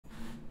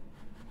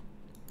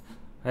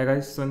Hi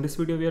guys, so in this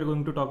video we are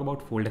going to talk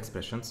about fold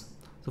expressions.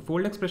 So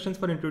fold expressions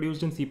were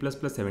introduced in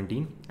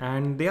C++17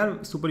 and they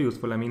are super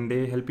useful. I mean,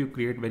 they help you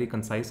create very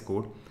concise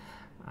code.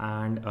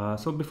 And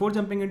so before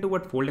jumping into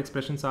what fold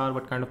expressions are,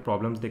 what kind of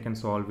problems they can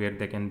solve, where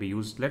they can be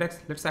used,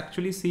 let's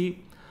actually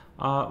see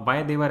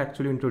why they were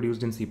actually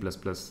introduced in C++.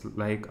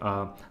 Like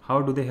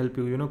how do they help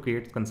you,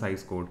 create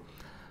concise code.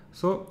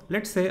 So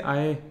let's say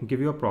I give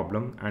you a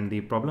problem, and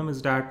the problem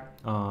is that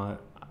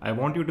I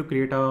want you to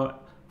create a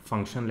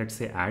function, let's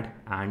say add,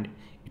 and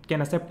it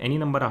can accept any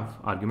number of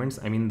arguments.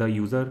 I mean, the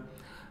user,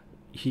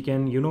 he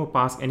can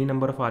pass any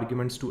number of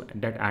arguments to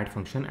that add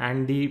function,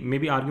 and the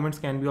maybe arguments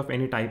can be of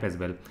any type as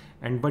well.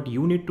 And what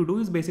you need to do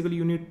is basically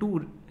you need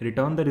to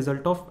return the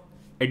result of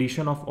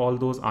addition of all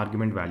those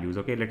argument values.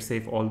 Okay, let's say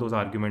if all those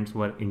arguments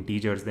were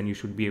integers, then you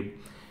should be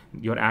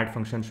your add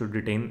function should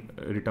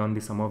return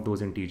the sum of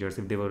those integers.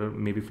 If they were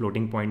maybe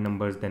floating point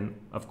numbers, then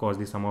of course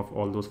the sum of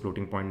all those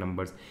floating point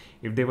numbers.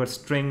 If they were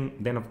string,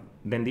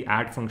 then the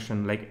add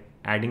function, like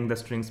adding the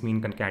strings mean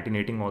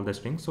concatenating all the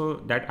strings, so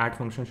that add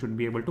function should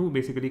be able to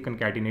basically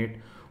concatenate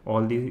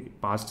all the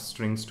passed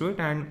strings to it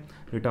and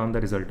return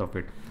the result of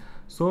it.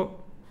 So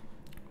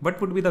what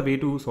would be the way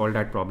to solve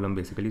that problem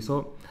basically?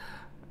 So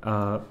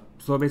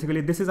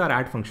basically this is our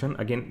add function.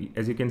 Again,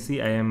 as you can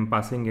see, I am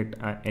passing it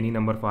any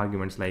number of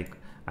arguments. Like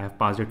I have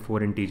passed it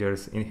 4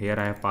 integers. In here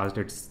I have passed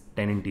it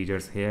 10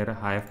 integers. Here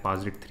I have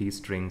passed it 3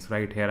 strings,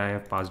 right? Here I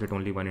have passed it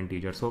only 1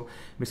 integer. So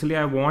basically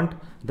I want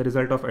the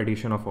result of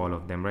addition of all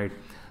of them, right?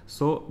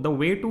 So the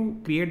way to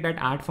create that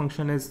add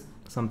function is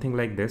something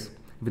like this,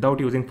 without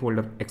using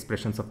fold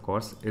expressions, of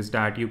course, is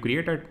that you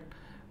create a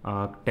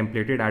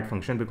templated add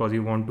function, because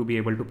you want to be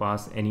able to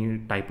pass any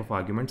type of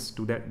arguments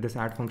to this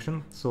add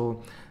function.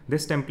 So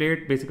this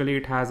template, basically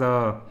it has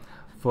a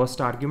first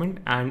argument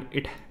and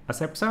it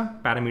accepts a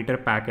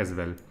parameter pack as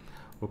well.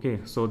 Okay,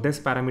 so this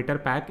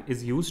parameter pack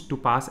is used to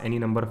pass any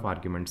number of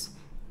arguments.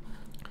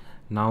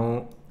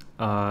 Now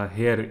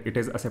here it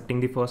is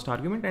accepting the first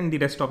argument and the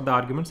rest of the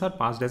arguments are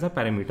passed as a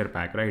parameter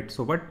pack, right?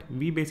 So what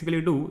we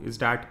basically do is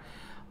that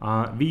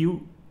we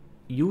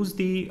use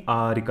the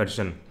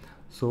recursion.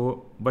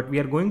 So what we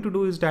are going to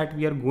do is that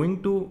we are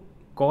going to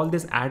call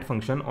this add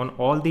function on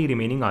all the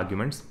remaining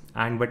arguments,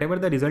 and whatever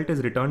the result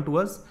is returned to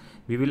us,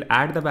 we will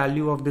add the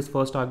value of this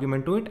first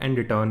argument to it and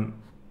return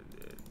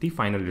the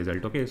final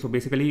result. Okay, so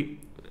basically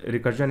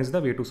recursion is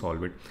the way to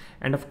solve it.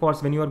 And of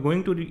course, when you are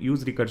going to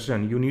use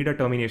recursion, you need a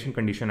termination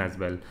condition as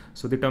well.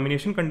 So the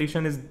termination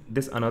condition is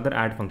this another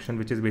add function,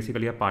 which is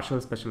basically a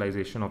partial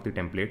specialization of the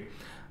template,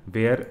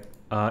 where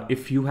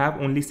if you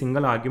have only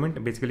single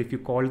argument, basically if you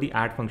call the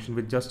add function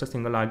with just a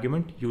single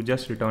argument, you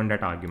just return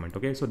that argument.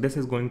 Okay, so this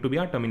is going to be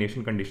our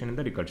termination condition in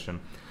the recursion.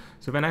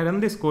 So when I run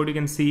this code, you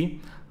can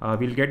see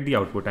we'll get the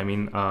output. I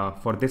mean,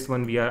 for this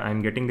one,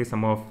 I'm getting the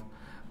sum of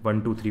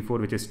 1 2 3 4,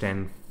 which is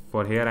 10.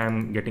 For here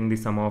I'm getting the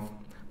sum of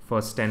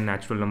first 10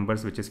 natural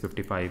numbers, which is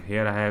 55.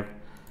 Here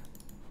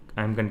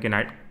I'm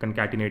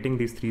concatenating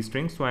these 3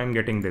 strings, so I'm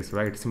getting this,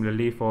 right?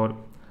 Similarly for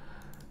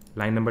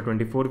line number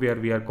 24, where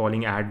we are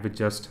calling add with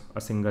just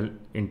a single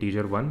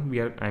integer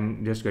 1,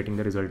 I'm just getting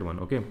the result 1.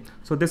 Okay,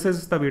 so this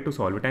is the way to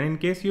solve it. And in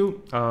case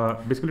you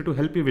basically, to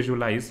help you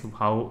visualize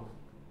how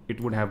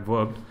it would have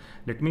worked,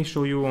 let me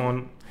show you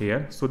on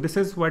here. So this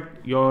is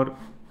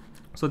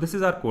this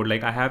is our code.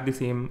 Like I have the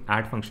same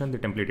add function, the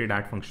templated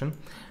add function,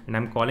 and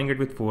I'm calling it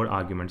with 4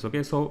 arguments.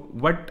 Okay, so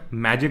what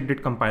magic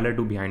did compiler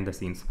do behind the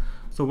scenes?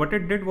 So what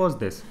it did was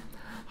this: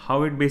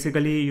 how it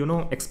basically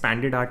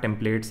expanded our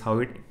templates, how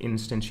it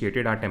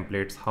instantiated our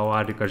templates, how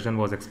our recursion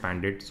was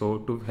expanded. So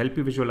to help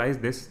you visualize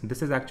this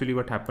is actually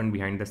what happened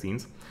behind the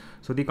scenes.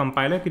 So the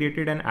compiler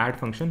created an add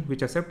function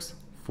which accepts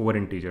 4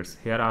 integers.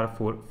 Here are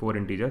four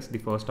integers, the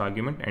first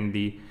argument and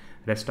the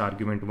rest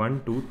argument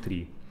 1 2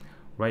 3,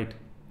 right?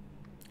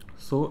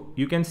 So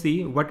you can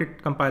see what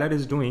compiler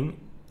is doing.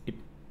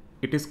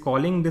 It is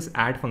calling this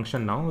add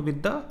function now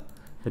with the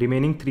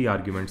remaining 3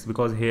 arguments,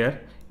 because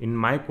here in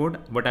my code,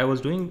 what I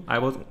was doing, I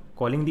was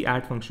calling the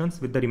add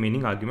functions with the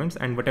remaining arguments,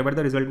 and whatever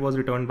the result was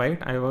returned by it,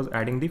 I was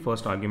adding the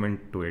first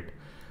argument to it.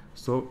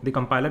 So the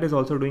compiler is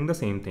also doing the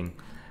same thing.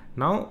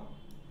 Now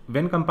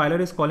when compiler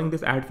is calling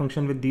this add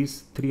function with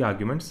these 3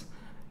 arguments,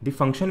 the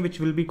function which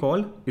will be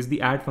called is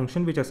the add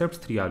function which accepts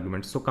 3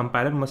 arguments. So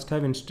compiler must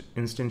have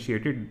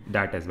instantiated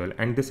that as well,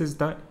 and this is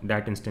that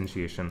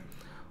instantiation.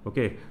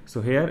 Okay,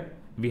 so here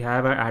we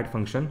have our add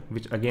function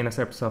which again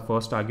accepts our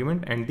first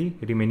argument and the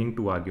remaining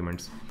 2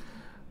 arguments.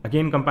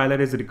 Again, compiler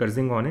is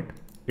recursing on it.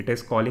 It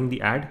is calling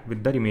the add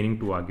with the remaining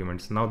 2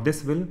 arguments. Now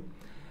this will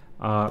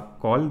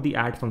call the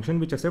add function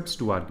which accepts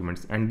 2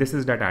 arguments, and this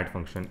is that add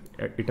function.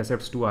 It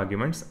accepts 2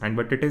 arguments, and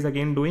what it is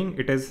again doing,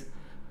 it is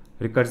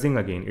recursing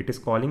again. It is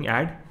calling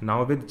add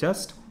now with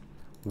just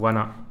one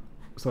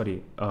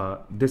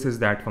this is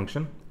that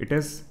function.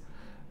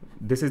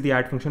 This is the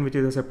add function which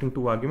is accepting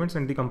 2 arguments,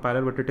 and the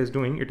compiler, what it is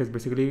doing, it is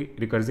basically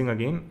recursing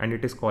again, and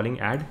it is calling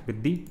add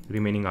with the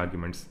remaining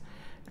arguments.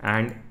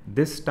 And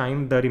this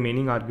time the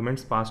remaining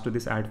arguments passed to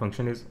this add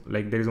function is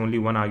like there is only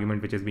 1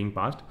 argument which is being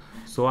passed,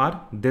 so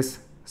this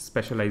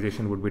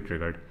specialization would be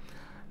triggered.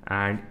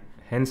 And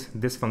hence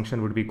this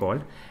function would be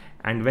called.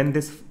 And when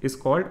this is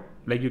called,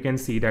 like you can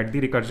see that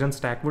the recursion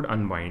stack would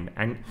unwind,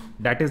 and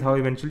that is how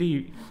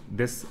eventually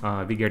this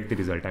we get the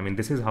result. I mean,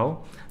 this is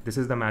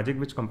the magic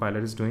which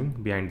compiler is doing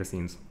behind the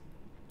scenes.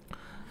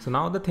 So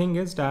now the thing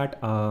is that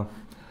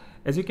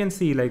as you can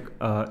see, like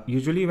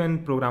usually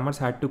when programmers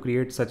had to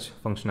create such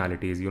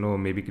functionalities, you know,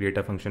 maybe create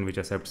a function which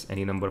accepts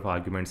any number of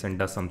arguments and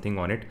does something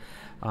on it,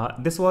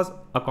 this was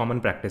a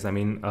common practice. I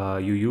mean,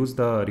 you use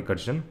the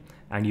recursion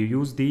and you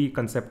use the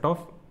concept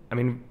of, I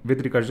mean,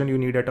 with recursion you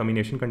need a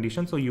termination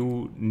condition, so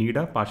you need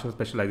a partial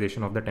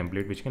specialization of the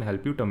template which can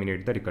help you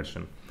terminate the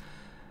recursion.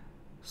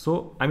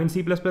 So I mean,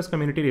 C++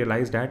 community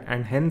realized that,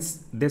 and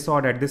hence they saw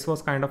that this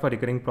was kind of a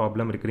recurring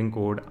problem, recurring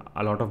code,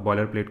 a lot of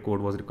boilerplate code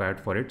was required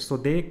for it. So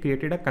they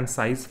created a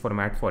concise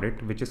format for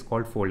it, which is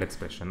called fold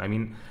expression. I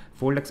mean,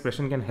 fold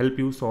expression can help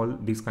you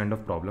solve these kind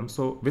of problems.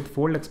 So with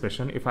fold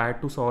expression, if I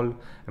had to solve,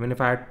 I mean, if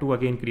I had to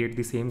again create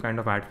the same kind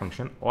of add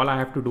function, all I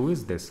have to do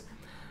is this.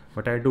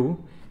 What I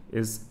do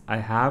is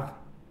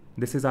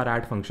this is our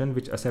add function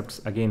which accepts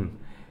again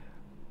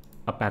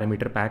a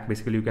parameter pack.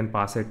 Basically you can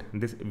pass it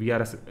this, we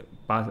are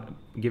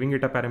giving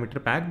it a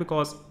parameter pack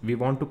because we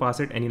want to pass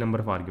it any number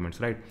of arguments,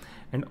 right?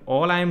 And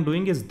all I am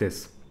doing is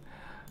this.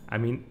 I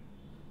mean,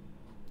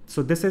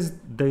 so this is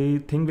the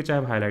thing which I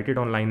have highlighted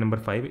on line number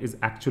 5 is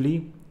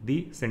actually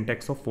the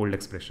syntax of fold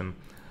expression.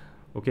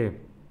 Okay,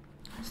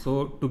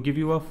 so to give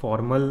you a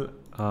formal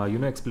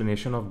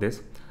explanation of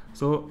this,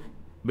 so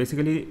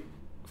basically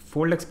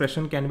fold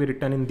expression can be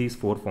written in these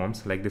 4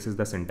 forms. Like this is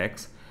the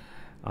syntax.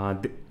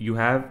 You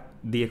have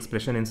the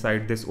expression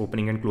inside this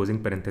opening and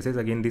closing parentheses.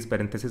 Again, these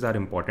parentheses are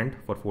important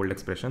for fold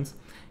expressions.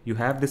 You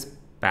have this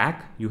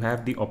pack, you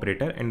have the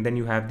operator, and then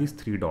you have these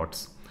 3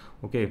 dots.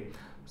 Okay,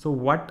 so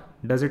what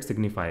does it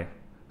signify?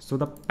 So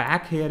the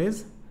pack here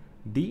is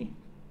the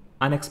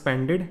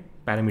unexpanded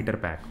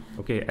parameter pack.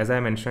 Okay, as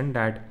I mentioned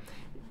that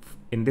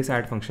in this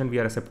add function we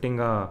are accepting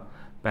a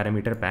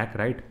parameter pack,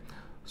 right?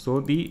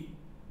 So the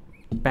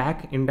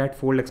pack in that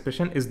fold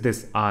expression is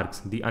this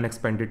args, the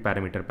unexpanded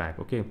parameter pack.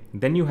 Okay,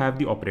 then you have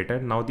the operator.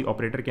 Now the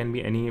operator can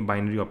be any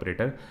binary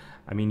operator.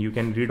 I mean, you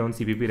can read on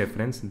CPP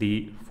reference,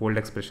 the fold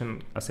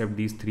expression accept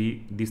these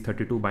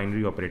 32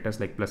 binary operators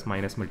like plus,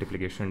 minus,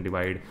 multiplication,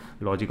 divide,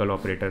 logical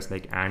operators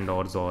like and,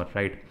 or, or,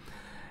 right?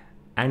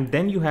 And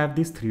then you have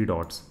these 3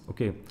 dots.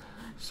 Okay,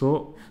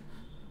 so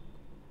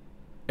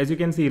as you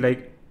can see,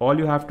 like all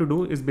you have to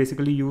do is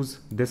basically use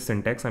this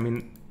syntax. I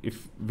mean,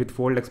 if with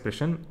fold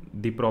expression,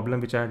 the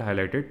problem which I had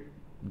highlighted,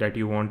 that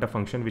you want a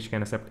function which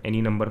can accept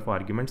any number of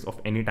arguments of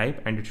any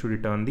type and it should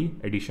return the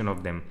addition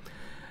of them.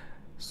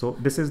 So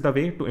this is the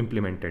way to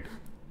implement it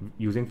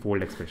using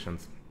fold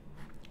expressions.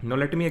 Now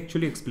let me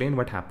actually explain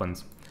what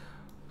happens.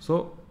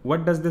 So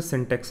what does this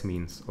syntax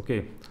means?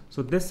 Okay,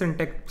 so this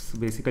syntax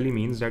basically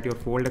means that your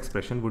fold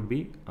expression would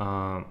be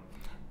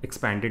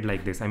expanded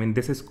like this. I mean,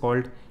 this is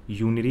called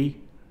unary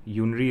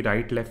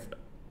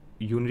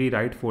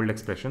right fold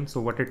expression.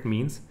 So what it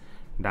means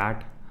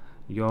that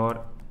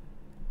your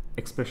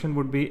expression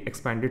would be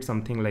expanded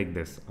something like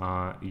this.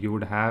 You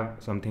would have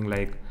something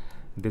like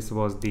this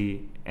was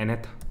the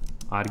nth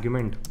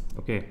argument.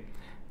 Okay,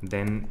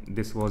 then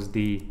this was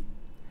the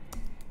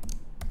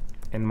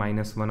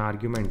n-1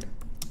 argument,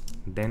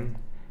 then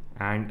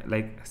and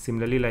like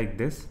similarly like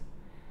this,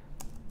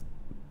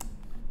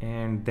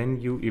 and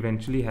then you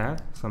eventually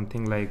have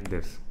something like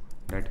this,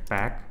 that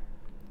pack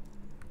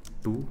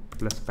 2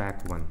 plus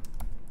pack 1.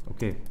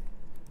 Okay,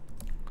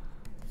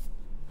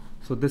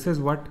 so this is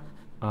what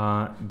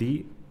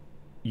the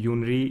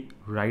unary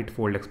right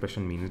fold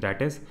expression means.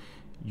 That is,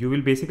 you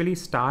will basically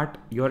start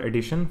your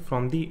addition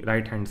from the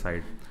right hand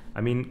side.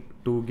 I mean,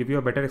 to give you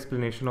a better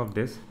explanation of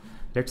this,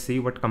 let's see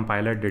what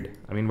compiler did.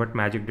 I mean, what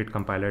magic did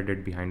compiler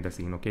did behind the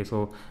scene. Okay,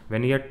 so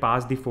when he had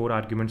passed the 4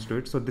 arguments to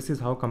it, so this is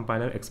how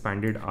compiler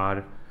expanded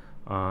our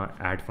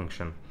add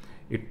function.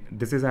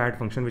 This is an add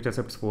function which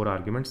accepts 4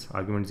 arguments,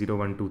 argument 0,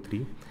 1, 2,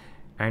 3,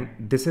 and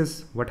this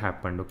is what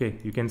happened. Okay,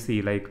 you can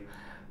see like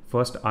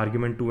first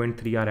argument 2 and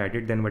 3 are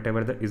added, then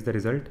whatever is the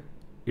result,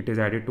 it is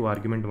added to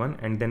argument 1,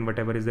 and then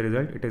whatever is the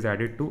result, it is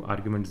added to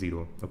argument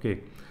 0. Okay,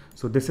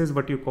 so this is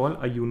what you call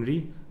a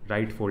unary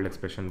right fold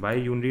expression. Why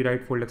unary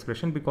right fold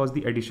expression? Because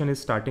the addition is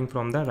starting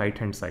from the right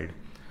hand side,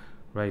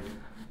 right?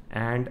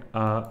 And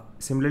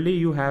similarly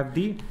you have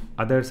the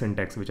other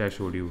syntax which I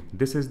showed you.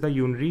 This is the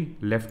unary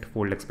left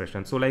fold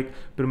expression. So like,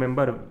 to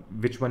remember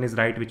which one is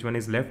right, which one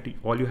is left,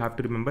 all you have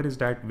to remember is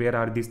that where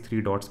are these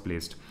 3 dots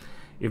placed.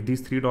 If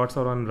these 3 dots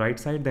are on right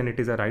side, then it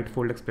is a right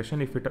fold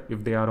expression.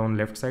 If they are on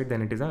left side,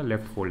 then it is a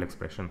left fold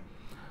expression.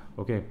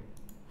 Okay,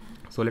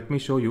 so let me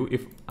show you.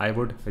 If I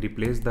would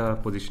replace the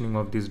positioning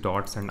of these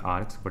dots and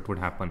arcs, what would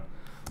happen?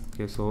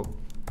 Okay, so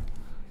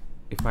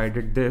if I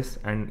did this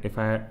and if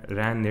I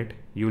ran it,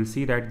 you will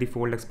see that the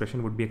fold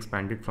expression would be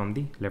expanded from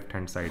the left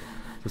hand side.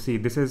 So see,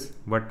 this is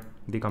what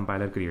the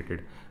compiler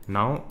created.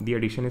 Now the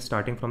addition is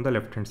starting from the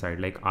left hand side,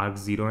 like args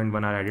 0 and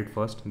 1 are added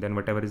first, then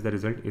whatever is the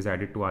result is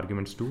added to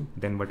arguments 2,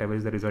 then whatever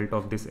is the result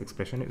of this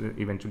expression is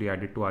eventually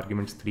added to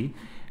arguments 3,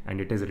 and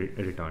it is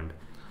returned.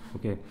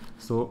 Okay,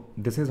 so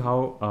this is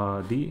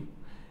how the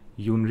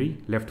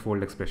unary left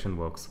fold expression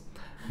works.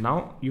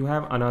 Now you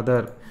have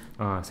another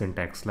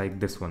syntax like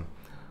this one.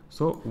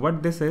 So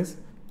what this is,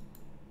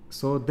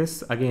 so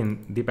this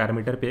again, the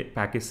parameter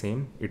pack is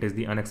same. It is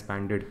the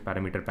unexpanded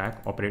parameter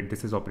pack.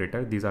 This is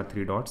operator. These are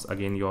 3 dots.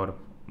 Again, your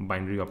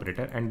binary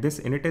operator, and this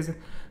init is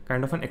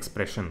kind of an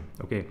expression.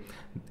 Okay,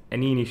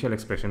 any initial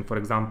expression. For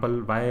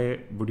example, why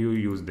would you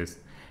use this?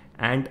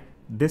 And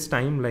this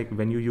time, like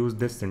when you use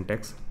this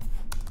syntax,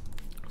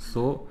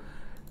 so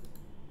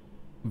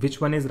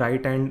which one is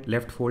right and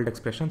left fold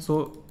expression?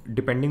 So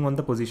depending on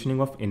the positioning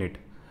of init.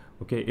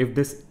 Okay, if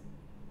this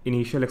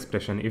initial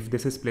expression, if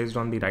this is placed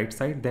on the right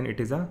side, then it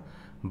is a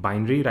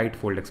binary right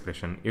fold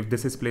expression. If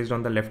this is placed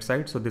on the left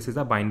side, so this is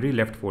a binary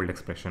left fold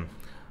expression.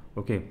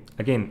 Okay,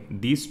 again,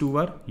 these two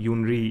are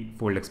unary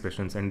fold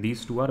expressions and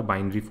these two are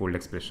binary fold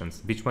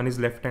expressions. Which one is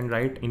left and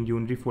right in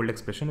unary fold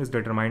expression is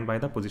determined by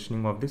the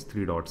positioning of these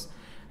 3 dots,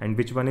 and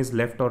which one is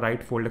left or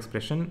right fold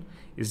expression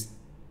is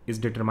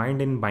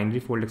determined in binary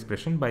fold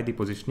expression by the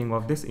positioning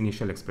of this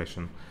initial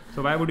expression.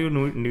 So why would you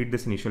need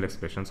this initial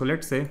expression? So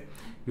let's say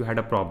you had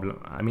a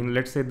problem. I mean,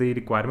 let's say the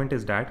requirement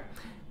is that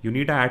you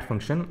need an add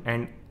function,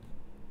 and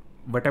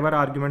whatever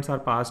arguments are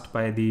passed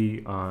by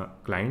the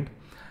client,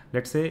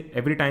 let's say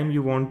every time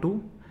you want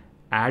to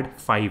add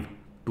 5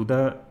 to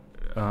the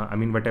I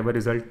mean, whatever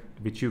result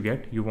which you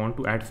get, you want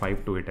to add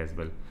 5 to it as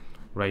well,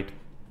 right?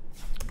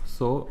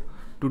 So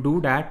to do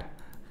that,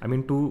 I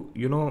mean,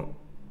 to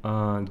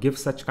give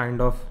such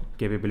kind of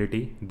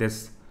capability,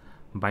 this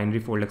binary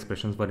fold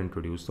expressions were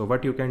introduced. So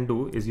what you can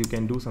do is you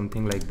can do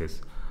something like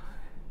this.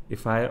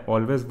 If I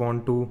always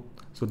want to,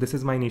 so this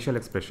is my initial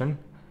expression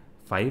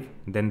 5,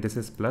 then this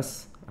is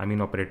plus, I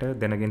mean operator,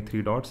 then again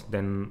 3 dots,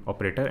 then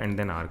operator, and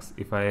then args.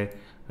 If I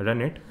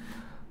run it,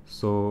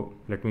 so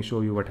let me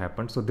show you what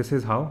happened. So this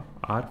is how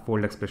our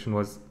fold expression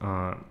was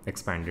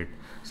expanded.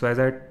 So as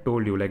I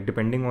told you, like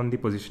depending on the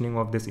positioning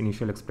of this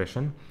initial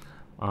expression,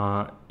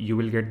 you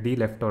will get the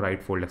left or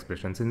right fold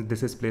expression. Since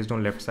this is placed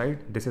on left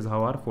side, this is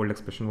how our fold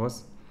expression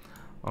was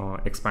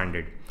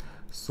expanded.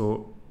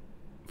 So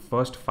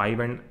first 5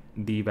 and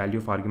the value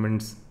of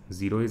arguments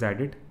 0 is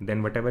added,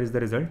 then whatever is the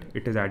result,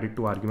 it is added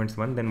to arguments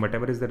 1, then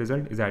whatever is the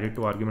result is added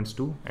to arguments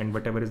 2, and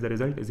whatever is the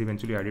result is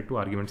eventually added to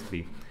arguments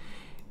 3.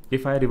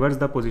 If I reverse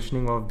the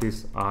positioning of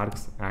this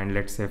args and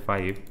let's say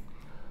 5,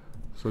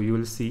 so you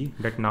will see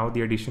that now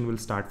the addition will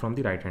start from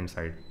the right hand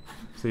side.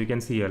 So you can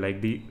see here,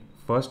 like the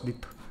first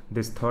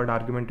this third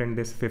argument and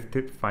this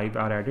fifth 5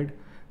 are added,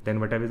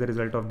 then whatever is the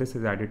result of this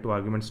is added to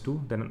arguments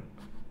 2, then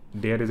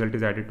their result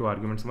is added to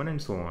arguments 1,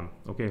 and so on.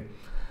 Okay,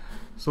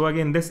 so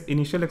again, this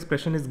initial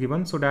expression is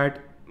given so that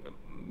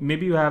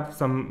maybe you have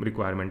some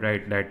requirement,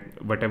 right,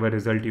 that whatever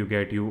result you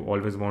get, you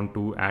always want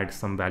to add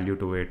some value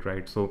to it,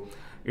 right? So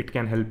it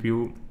can help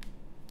you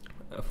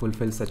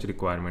fulfill such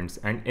requirements.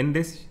 And in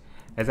this,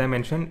 as I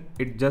mentioned,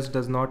 it just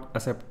does not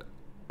accept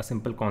a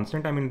simple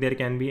constant. I mean, there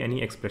can be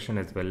any expression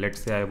as well. Let's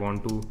say I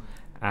want to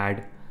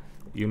add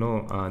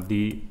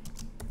the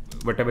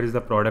whatever is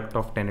the product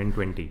of 10 and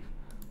 20.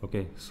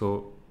 Okay,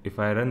 so if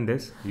I run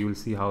this, you will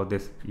see how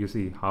this, you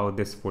see how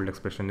this fold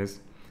expression is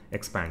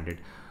expanded.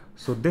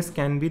 So this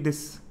can be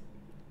this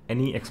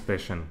any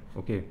expression.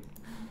 Okay,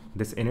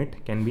 this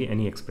init can be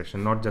any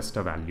expression, not just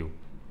a value.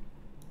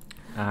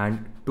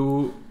 And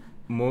to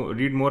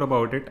read more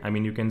about it, I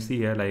mean, you can see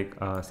here, like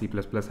C++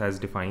 has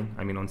defined,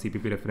 I mean, on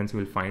CPP reference you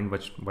will find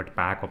what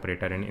pack,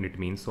 operator, and init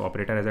means. So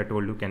operator, as I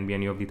told you, can be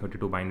any of the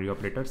 32 binary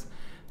operators.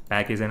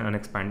 Pack is an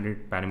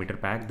unexpanded parameter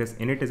pack. This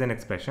init is an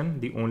expression.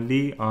 The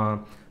only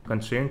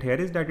constraint here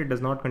is that it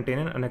does not contain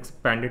an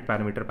unexpanded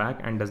parameter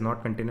pack and does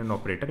not contain an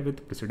operator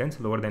with precedence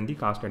lower than the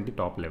cast at the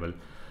top level.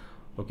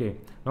 Okay,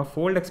 now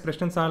fold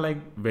expressions are like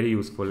very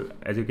useful.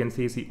 As you can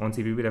see on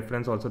CPP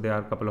reference also, there are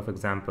a couple of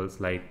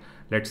examples. Like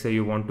let's say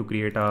you want to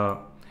create a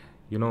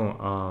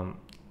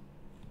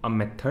a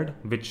method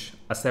which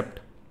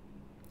accept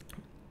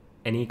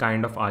any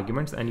kind of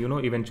arguments and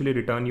eventually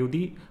return you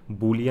the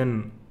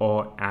boolean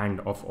or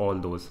and of all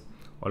those,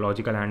 or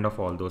logical and of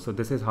all those. So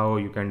this is how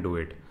you can do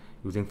it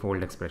using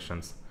fold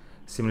expressions.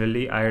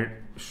 Similarly, I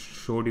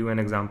showed you an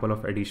example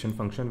of addition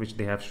function which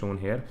they have shown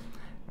here,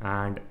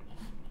 and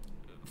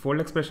fold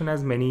expression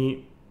has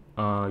many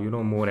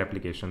more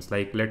applications.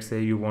 Like let's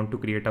say you want to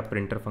create a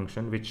printer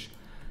function which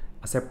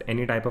accept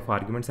any type of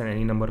arguments and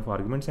any number of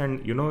arguments,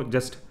 and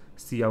just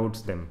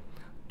couts them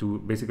to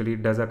basically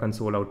does a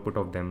console output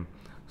of them.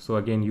 So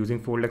again, using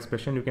fold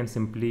expression you can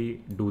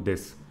simply do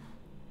this.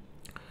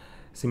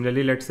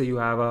 Similarly, let's say you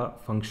have a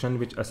function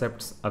which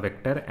accepts a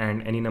vector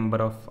and any number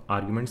of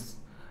arguments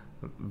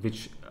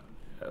which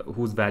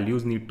whose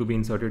values need to be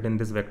inserted in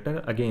this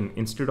vector. Again,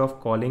 instead of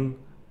calling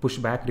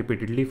pushback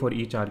repeatedly for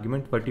each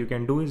argument, what you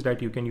can do is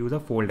that you can use a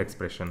fold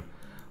expression.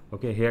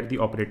 Okay, here the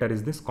operator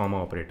is this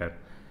comma operator.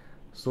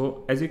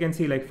 So as you can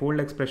see, like fold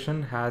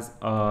expression has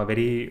a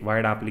very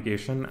wide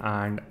application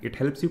and it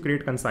helps you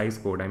create concise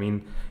code. I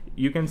mean,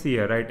 you can see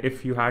here, right,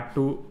 if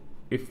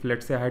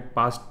let's say I had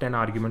passed 10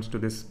 arguments to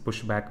this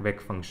pushback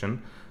vec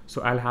function,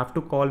 so I'll have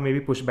to call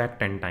maybe pushback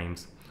 10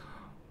 times,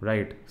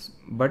 right?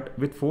 But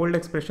with fold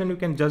expression you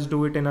can just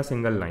do it in a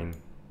single line.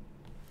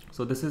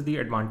 So this is the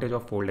advantage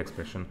of fold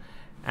expression.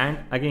 And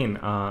again,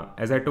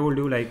 as I told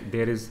you, like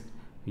there is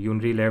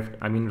unary left,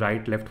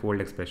 right left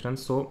fold expression.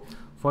 So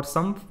for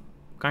some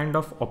kind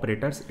of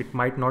operators, it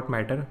might not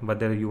matter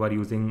whether you are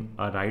using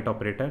a right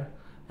operator,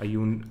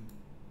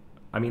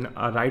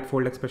 a right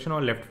fold expression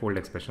or left fold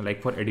expression.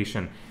 Like for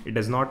addition, it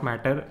does not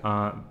matter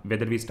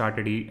whether we start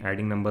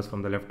adding numbers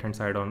from the left hand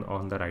side or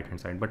on the right hand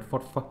side. But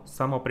for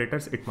some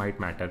operators, it might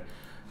matter.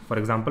 For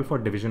example, for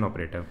division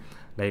operator,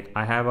 like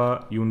I have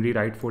a unary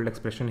right fold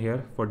expression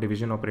here for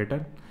division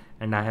operator,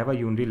 and I have a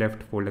unary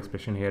left fold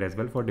expression here as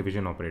well for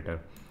division operator.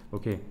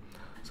 Okay,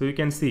 so you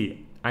can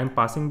see I'm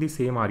passing the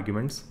same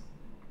arguments,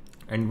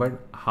 and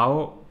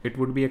how it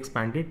would be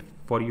expanded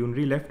for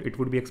unary left, it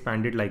would be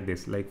expanded like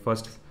this. Like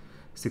first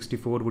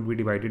 64 would be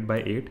divided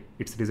by 8,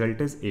 its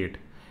result is 8,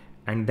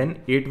 and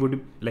then 8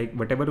 would, like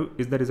whatever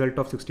is the result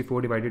of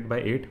 64 divided by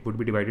 8 would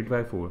be divided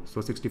by 4.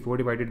 So 64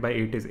 divided by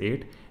 8 is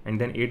 8, and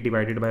then 8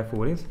 divided by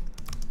 4 is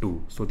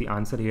 2. So the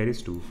answer here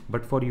is 2.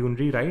 But for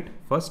unary right,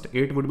 first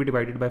 8 would be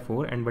divided by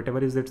 4, and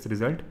whatever is its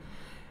result,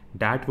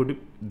 that would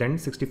then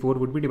 64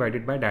 would be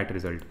divided by that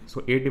result.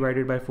 So 8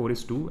 divided by 4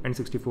 is 2, and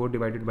 64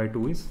 divided by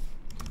 2 is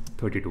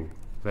 32.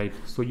 Right,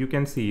 so you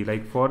can see,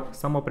 like for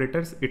some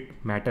operators it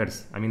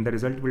matters. The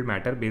result will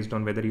matter based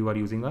on whether you are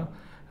using a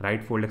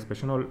right fold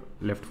expression or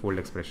left fold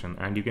expression.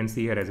 And you can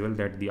see here as well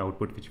that the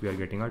output which we are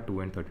getting are 2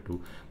 and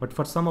 32. But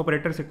for some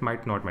operators it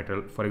might not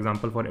matter. For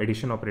example, for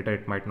addition operator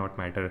it might not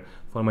matter.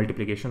 For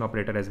multiplication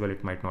operator as well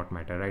it might not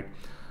matter, right?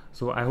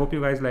 So I hope you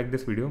guys like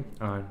this video.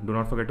 Do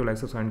not forget to like,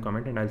 subscribe and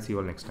comment, and I'll see you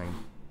all next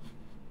time.